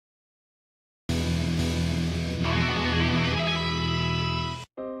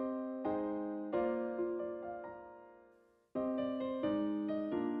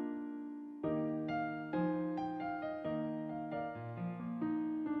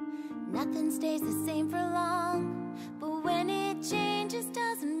Nothing stays the same for long, but when it changes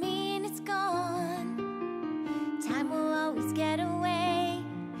doesn't mean it's gone. Time will always get away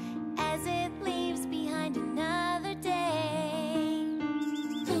as it leaves behind another day.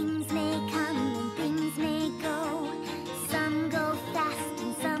 Things may come and things may go. Some go fast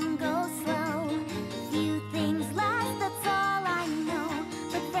and some go slow. Few things last, that's all I know.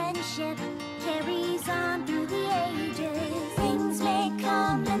 But friendship carries on through the ages. Things may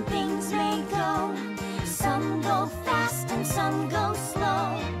come and things may go. Some go fast and some go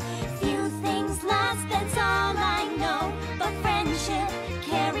slow. Few things last, that's all I know. But friendship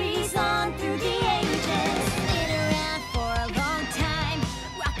carries on through the ages. Been around for a long time,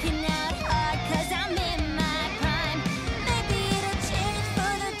 rocking out hard 'cause I'm in my prime. Maybe it'll change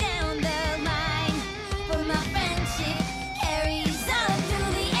further down the line, but my friendship carries on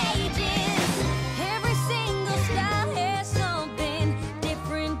through the ages. Every single style has something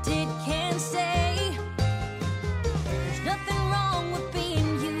different it can say. There's nothing wrong with being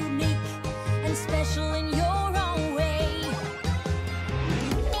unique and special in your own way.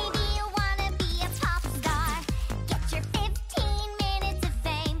 Maybe you wanna be a pop star, get your 15 minutes of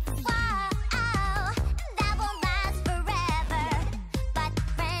fame. Whoa, that won't last forever, but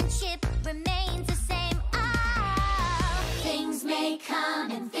friendship remains the same. Oh, things may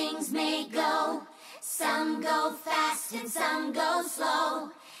come and things may go. Some go fast and some go slow.